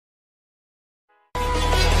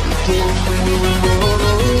Hi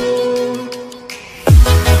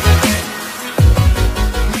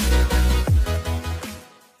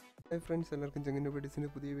friends, എല്ലാവർക്കും ചെങ്ങിൻ്റെ വീഡിയോസിൻ്റെ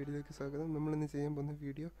പുതിയ വീഡിയോയിലേക്ക് സ്വാഗതം. നമ്മളിന്ന് ചെയ്യാൻ പോകുന്ന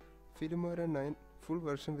വീഡിയോ filmora 9 ഫുൾ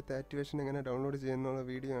വെർഷൻ വിത്ത് ആക്ടിവേഷൻ എങ്ങനെ ഡൗൺലോഡ് ചെയ്യുന്നുള്ള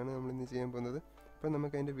വീഡിയോ ആണ് നമ്മളിന്ന് ചെയ്യാൻ പോകുന്നത്. അപ്പോൾ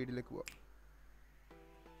നമുക്ക് അതിൻ്റെ വീഡിയോയിലേക്ക് പോവാം.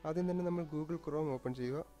 ആദ്യം തന്നെ നമ്മൾ ഗൂഗിൾ ക്രോം ഓപ്പൺ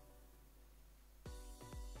ചെയ്യുക.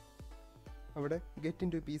 അവിടെ get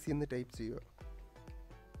in to P C എന്ന് ടൈപ്പ് ചെയ്യുക.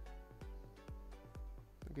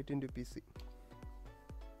 Get in to P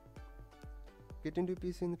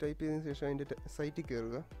C എന്ന് ടൈപ്പ് ചെയ്തതിന് ശേഷം അതിൻ്റെ സൈറ്റിൽ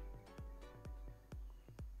കയറുക.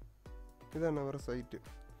 ഇതാണ് അവരുടെ സൈറ്റ്.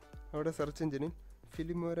 അവിടെ സെർച്ച് എഞ്ചിനിൽ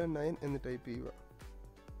filmora 9 എന്ന് ടൈപ്പ് ചെയ്യുക.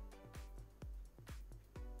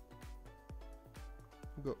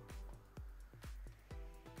 ഗോ.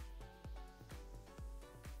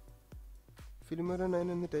 filmora 9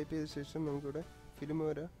 എന്ന് ടൈപ്പ് ചെയ്ത ശേഷം നമുക്കിവിടെ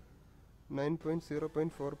filmora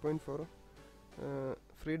 9.0.4.4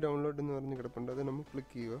 ഫ്രീ ഡൗൺലോഡ് എന്ന് പറഞ്ഞ് കിടപ്പുണ്ട്. അത് നമ്മൾ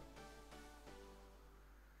ക്ലിക്ക് ചെയ്യുക.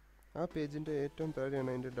 ആ പേജിൻ്റെ ഏറ്റവും താഴെയാണ്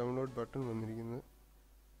അതിൻ്റെ ഡൗൺലോഡ് ബട്ടൺ വന്നിരിക്കുന്നത്.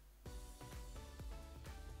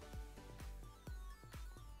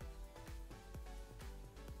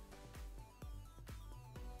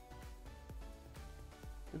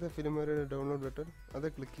 ഇത് ഫിലിമോറയുടെ ഡൗൺലോഡ് ബട്ടൺ. അത്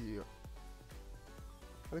ക്ലിക്ക് ചെയ്യുക.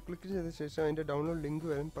 അത് ക്ലിക്ക് ചെയ്ത ശേഷം അതിൻ്റെ ഡൗൺലോഡ് ലിങ്ക്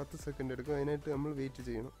വരാൻ 10 സെക്കൻഡ് എടുക്കും. അതിനായിട്ട് നമ്മൾ വെയിറ്റ്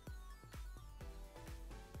ചെയ്യണം.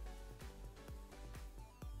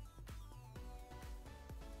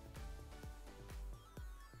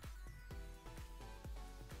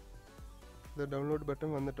 ഇത് ഡൗൺലോഡ് ബട്ടൺ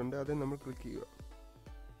വന്നിട്ടുണ്ട്. അത് നമ്മൾ ക്ലിക്ക് ചെയ്യുക.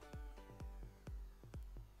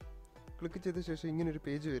 ക്ലിക്ക് ചെയ്ത ശേഷം ഇങ്ങനൊരു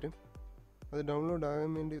പേജ് വരും. അത് ഡൗൺലോഡ്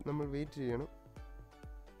ആകാൻ വേണ്ടി നമ്മൾ വെയിറ്റ് ചെയ്യണം.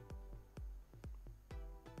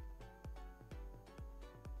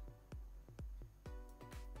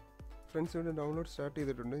 ഫ്രണ്ട്സ്, ഇവിടെ ഡൗൺലോഡ് സ്റ്റാർട്ട്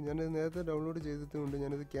ചെയ്തിട്ടുണ്ട്. ഞാനത് നേരത്തെ ഡൗൺലോഡ് ചെയ്തതുകൊണ്ട്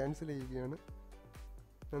ഞാനത് ക്യാൻസൽ ചെയ്യുകയാണ്.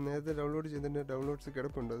 ഞാൻ നേരത്തെ ഡൗൺലോഡ് ചെയ്തതിൻ്റെ ഡൗൺലോഡ്സ്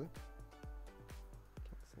കിടപ്പുണ്ട്. അത്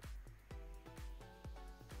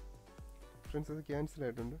ഫ്രണ്ട്സ്, അത് ക്യാൻസൽ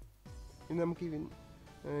ആയിട്ടുണ്ട്. ഇനി നമുക്ക് ഈ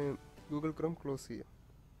ഗൂഗിൾ ക്രോം ക്ലോസ് ചെയ്യാം.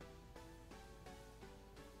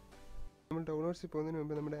 നമ്മൾ ഡൗൺലോഡ്സിൽ പോകുന്നതിന്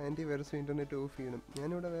മുമ്പ് നമ്മുടെ ആൻറ്റി വൈറസും ഇൻ്റർനെറ്റ് ഓഫ് ചെയ്യണം.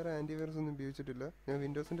 ഞാനിവിടെ വേറെ ആൻറ്റി വൈറസ് ഒന്നും ഉപയോഗിച്ചിട്ടില്ല. ഞാൻ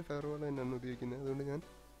വിൻഡോസിൻ്റെ ഫയർവാൾ തന്നെയാണ് ഉപയോഗിക്കുന്നത്. അതുകൊണ്ട് ഞാൻ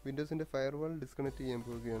വിൻഡോസിൻ്റെ ഫയർവാൾ ഡിസ്കണക്ട് ചെയ്യാൻ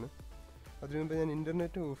പോവുകയാണ്. അതിനു മുമ്പ് ഞാൻ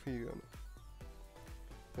ഇൻ്റർനെറ്റ് ഓഫ് ചെയ്യുകയാണ്.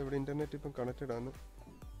 ഇവിടെ ഇൻ്റർനെറ്റ് ഇപ്പം കണക്റ്റഡ് ആണ്.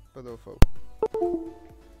 അപ്പോൾ അത് ഓഫ് ആവും.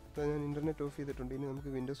 അപ്പോൾ ഞാൻ ഇൻ്റർനെറ്റ് ഓഫ് ചെയ്തിട്ടുണ്ട്. ഇനി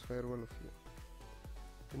നമുക്ക് വിൻഡോസ് ഫയർവാൾ ഓഫ് ചെയ്യാം.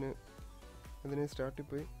 പിന്നെ അതിനെ സ്റ്റാർട്ടിൽ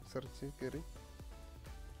പോയി സെർച്ച് കയറി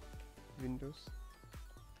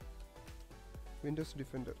വിൻഡോസ്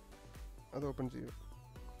ഡിഫൻഡർ അത് ഓപ്പൺ ചെയ്യുക.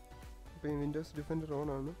 അപ്പോൾ ഈ വിൻഡോസ് ഡിഫൻഡർ ഓൺ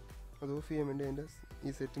ആണ്. അത് ഓഫ് ചെയ്യാൻ വേണ്ടി അതിൻ്റെ ഈ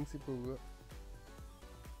സെറ്റിങ്സിൽ പോവുക.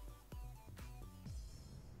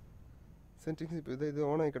 സെറ്റിങ്സ് ഇപ്പോൾ ഇത്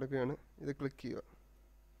ഓണായി കിടക്കുകയാണ്. ഇത് ക്ലിക്ക് ചെയ്യുക.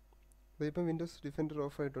 ഇതിപ്പം വിൻഡോസ് ഡിഫൻഡർ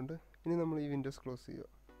ഓഫ് ആയിട്ടുണ്ട്. ഇനി നമ്മൾ ഈ വിൻഡോസ് ക്ലോസ് ചെയ്യുക.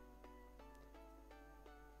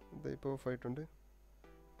 ഇതിപ്പോൾ ഓഫ് ആയിട്ടുണ്ട്.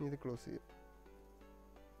 ഇനി ഇത് ക്ലോസ് ചെയ്യുക.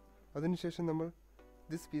 അതിനുശേഷം നമ്മൾ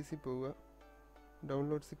ദിസ് പി സി പോവുക.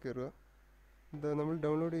 ഡൗൺലോഡ്സിൽ കയറുക. നമ്മൾ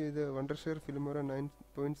ഡൗൺലോഡ് ചെയ്ത് വണ്ടർഷെയർ filmora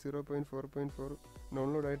 9.0.4.4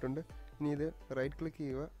 ഡൗൺലോഡ് ആയിട്ടുണ്ട്. ഇനി ഇത് റൈറ്റ് ക്ലിക്ക്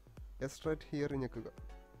ചെയ്യുക. Extract here ഞെക്കുക.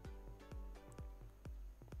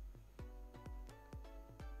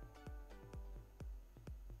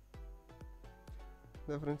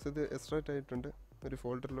 ഫ്രണ്ട്സ്, ഇത് എക്സ്ട്രാക്ട് ആയിട്ടുണ്ട് ഒരു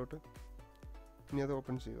ഫോൾഡറിലോട്ട്. ഇനി അത്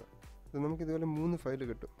ഓപ്പൺ ചെയ്യുക. ഇത് നമുക്ക് ഇതുപോലെ 3 ഫയൽ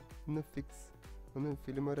കിട്ടും. ഒന്ന് ഫിക്സ്, ഒന്ന്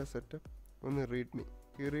filmora സെറ്റപ്പ്, ഒന്ന് റീഡ്മി.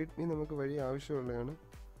 ഈ റീഡ്മി നമുക്ക് വഴി ആവശ്യമുള്ളതാണ്.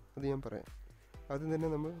 അത് ഞാൻ പറയാം. ആദ്യം തന്നെ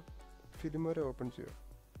നമ്മൾ filmora ഓപ്പൺ ചെയ്യുക.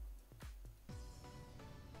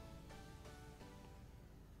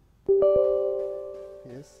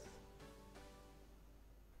 Yes,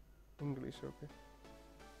 English. Okay,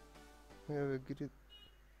 I have agreed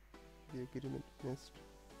the agreement. next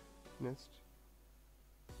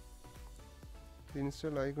ഇത്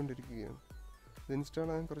ഇൻസ്റ്റാൾ ആയിക്കൊണ്ടിരിക്കുകയാണ്. ഇത് ഇൻസ്റ്റാൾ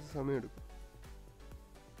ആകാൻ കുറച്ച് സമയം എടുക്കും.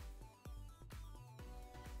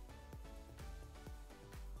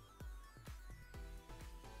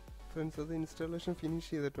 ഫ്രണ്ട്സ്, അത് ഇൻസ്റ്റാളേഷൻ ഫിനിഷ്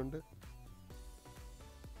ചെയ്തിട്ടുണ്ട്.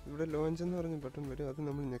 ഇവിടെ ലോഞ്ച് എന്ന് പറഞ്ഞ ബട്ടൺ വരും. അത്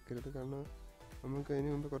നമ്മൾ ഞെക്കരുത്. കാരണം നമുക്ക് അതിന്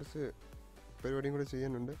മുമ്പ് കുറച്ച് പരിപാടിയും കൂടെ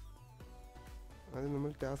ചെയ്യാനുണ്ട്. അത്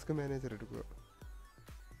നമ്മൾ ടാസ്ക് മാനേജർ എടുക്കുക.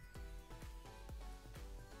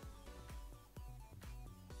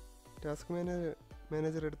 ടാസ്ക്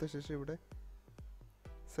മാനേജർ എടുത്ത ശേഷം ഇവിടെ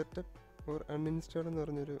സെറ്റപ്പ് ഓർ അൺഇൻസ്റ്റാൾ എന്ന്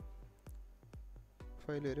പറഞ്ഞൊരു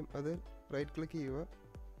ഫയൽ വരും. അത് റൈറ്റ് ക്ലിക്ക് ചെയ്യുക.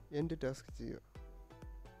 എൻഡ് ടാസ്ക് ചെയ്യുക.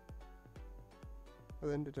 അത്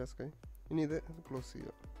എൻ്റെ ടാസ്ക്കായി. ഇനി ഇത് ക്ലോസ്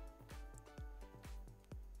ചെയ്യുക.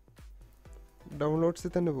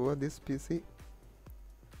 ഡൗൺലോഡ്സിൽ തന്നെ പോവുക. ദിസ് പി സി,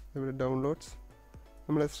 ഇവിടെ ഡൗൺലോഡ്സ്,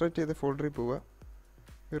 നമ്മൾ എക്സ്ട്രാക്ട് ചെയ്ത ഫോൾഡറിൽ പോവുക.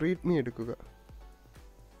 റീഡ്മി എടുക്കുക.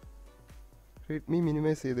 റീഡ്മി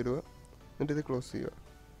മിനിമൈസ് ചെയ്തിടുക, എന്നിട്ട് ഇത് ക്ലോസ് ചെയ്യുക.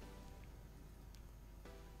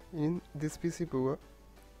 ഇനി ദിസ് പി സി പോവുക,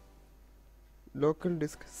 ലോക്കൽ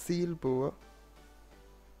ഡിസ്ക് സിയിൽ പോവുക,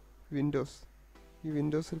 വിൻഡോസ്, ഈ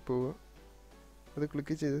വിൻഡോസിൽ പോവുക, അത്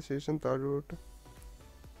ക്ലിക്ക് ചെയ്ത ശേഷം താഴോട്ട്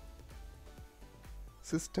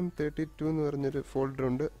സിസ്റ്റം 32 എന്ന് പറഞ്ഞൊരു ഫോൾഡർ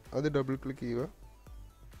ഉണ്ട്, അത് ഡബിൾ ക്ലിക്ക് ചെയ്യുക.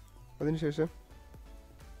 അതിനുശേഷം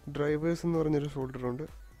ഡ്രൈവേഴ്സ് എന്ന് പറഞ്ഞൊരു ഫോൾഡർ ഉണ്ട്,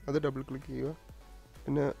 അത് ഡബിൾ ക്ലിക്ക് ചെയ്യുക.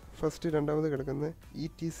 പിന്നെ രണ്ടാമത് കിടക്കുന്ന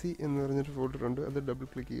ETC എന്ന് പറഞ്ഞൊരു ഫോൾഡർ ഉണ്ട്, അത് ഡബിൾ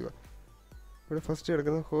ക്ലിക്ക് ചെയ്യുക. ഇവിടെ ഫസ്റ്റ്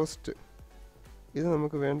കിടക്കുന്ന ഹോസ്റ്റ്, ഇത്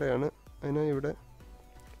നമുക്ക് വേണ്ടതാണ്. അതിനായി ഇവിടെ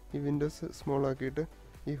ഈ വിൻഡോസ് സ്മോൾ ആക്കിയിട്ട്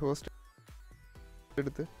ഈ ഹോസ്റ്റ്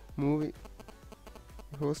എടുത്ത്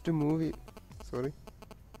ഹോസ്റ്റ്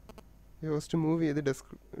മൂവ് ചെയ്ത്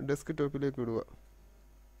ഡെസ്ക് ടോപ്പിലേക്ക് വിടുക.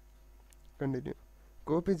 കണ്ടിന്യൂ.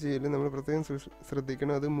 കോപ്പി ചെയ്യൽ നമ്മൾ പ്രത്യേകം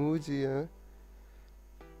ശ്രദ്ധിക്കണം, അത് മൂവ് ചെയ്യുക.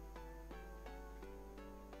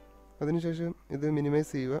 അതിനുശേഷം ഇത്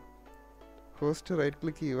മിനിമൈസ് ചെയ്യുക, ഹോസ്റ്റ് റൈറ്റ്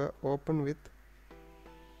ക്ലിക്ക് ചെയ്യുക, ഓപ്പൺ വിത്ത്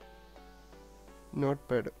നോട്ട്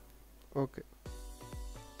പാഡ്. ഓക്കെ,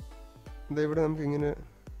 ഇവിടെ നമുക്കിങ്ങനെ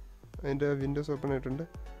അതിൻ്റെ വിൻഡോസ് ഓപ്പൺ ആയിട്ടുണ്ട്.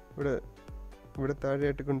 ഇവിടെ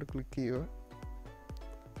താഴെയായിട്ട് കൊണ്ട് ക്ലിക്ക് ചെയ്യുക.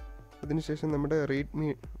 അതിനുശേഷം നമ്മുടെ റീഡ്മി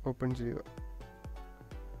ഓപ്പൺ ചെയ്യുക.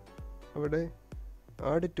 അവിടെ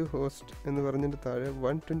ആഡ് ടു ഹോസ്റ്റ് എന്ന് പറഞ്ഞിട്ട് താഴെ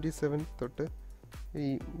 127 തൊട്ട് ഈ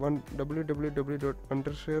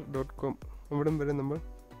www.undershare.com അവിടം വരെ നമ്മൾ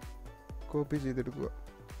കോപ്പി ചെയ്തെടുക്കുക.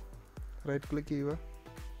 റൈറ്റ് ക്ലിക്ക് ചെയ്യുക,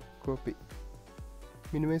 കോപ്പി,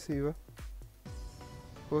 മിനിമൈസ് ചെയ്യുക,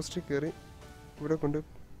 ഹോസ്റ്റിൽ കയറി ഇവിടെ കൊണ്ട്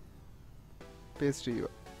പേസ്റ്റ് ചെയ്യുക.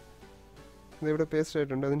 ഇതിവിടെ പേസ്റ്റ്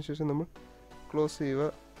ആയിട്ടുണ്ട്. അതിനുശേഷം നമ്മൾ ക്ലോസ് ചെയ്യുക,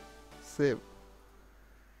 സേവ്.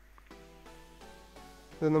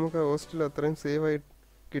 ഇത് നമുക്ക് ആ ഹോസ്റ്റിൽ അത്രയും സേവ് ആയി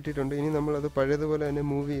കിട്ടിയിട്ടുണ്ട്. ഇനി നമ്മളത് പഴയതുപോലെ തന്നെ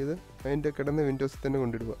മൂവ് ചെയ്ത് അതിൻ്റെ കിടന്ന വിൻഡോസിൽ തന്നെ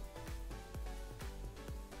കൊണ്ടിടുക.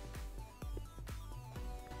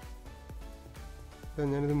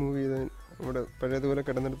 ഞാനിത് മൂവ് ചെയ്ത് ഇവിടെ പഴയതുപോലെ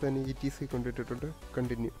കിടന്നിടത്ത് തന്നെ ETC കൊണ്ടിട്ടിട്ടുണ്ട്.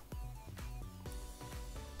 കണ്ടിന്യൂ.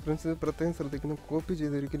 ഫ്രണ്ട്സ്, ഇത് പ്രത്യേകം ശ്രദ്ധിക്കണം, കോപ്പി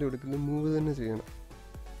ചെയ്ത് ഒരിക്കലും എടുക്കില്ല, മൂവ് തന്നെ ചെയ്യണം.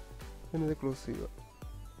 ഞാനിത് ക്ലോസ് ചെയ്യുക.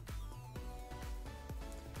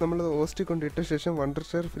 നമ്മളത് ഹോസ്റ്റിൽ കൊണ്ടിട്ട ശേഷം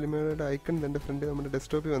വണ്ടർഷെയർ ഫിലിമോറയുടെ ഐക്കൺ എൻ്റെ ഫ്രണ്ട് നമ്മുടെ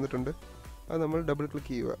ഡെസ്ക്ടോപ്പിൽ വന്നിട്ടുണ്ട്. അത് നമ്മൾ ഡബിൾ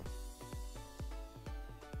ക്ലിക്ക് ചെയ്യുക.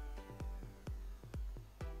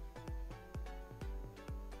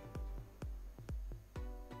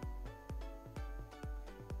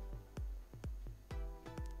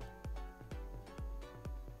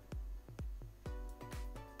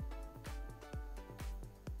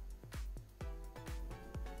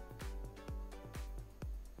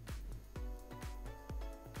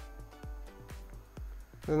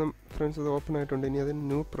 ഫ്രണ്ട്സ്, ഇത് ഓപ്പൺ ആയിട്ടുണ്ട്. ഇനി അത്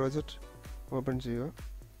ന്യൂ പ്രോജക്റ്റ് ഓപ്പൺ ചെയ്യുക.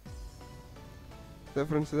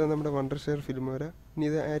 ഫ്രണ്ട്സ്, ഇത് നമ്മുടെ വണ്ടർഷെയർ ഫിലിമോര. ഇനി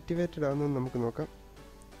ഇത് ആക്ടിവേറ്റഡ് ആണെന്ന് നമുക്ക് നോക്കാം.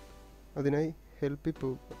 അതിനായി ഹെൽപ്പിൽ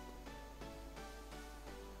പോകുക,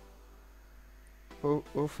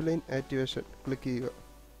 ഓഫ്ലൈൻ ആക്ടിവേഷൻ ക്ലിക്ക് ചെയ്യുക.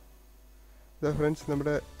 ഫ്രണ്ട്സ്,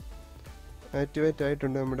 നമ്മുടെ ആക്ടിവേറ്റ്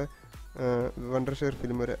ആയിട്ടുണ്ട് നമ്മുടെ വണ്ടർഷെയർ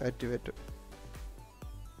ഫിലിമോര ആക്ടിവേറ്റഡ്.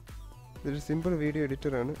 ഇതൊരു സിമ്പിൾ വീഡിയോ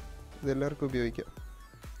എഡിറ്ററാണ്, ഇതെല്ലാവർക്കും ഉപയോഗിക്കാം.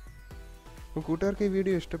 കൂട്ടുകാർക്ക് ഈ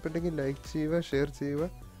വീഡിയോ ഇഷ്ടപ്പെട്ടെങ്കിൽ ലൈക്ക് ചെയ്യുക, ഷെയർ ചെയ്യുക.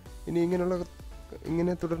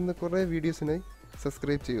 ഇങ്ങനെ തുടർന്ന് കുറേ വീഡിയോസിനായി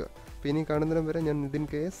സബ്സ്ക്രൈബ് ചെയ്യുക. അപ്പോൾ ഇനി കാണുന്നിടം വരെ ഞാൻ നിതിൻ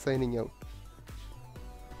KS സൈനിങ് ഔട്ട്.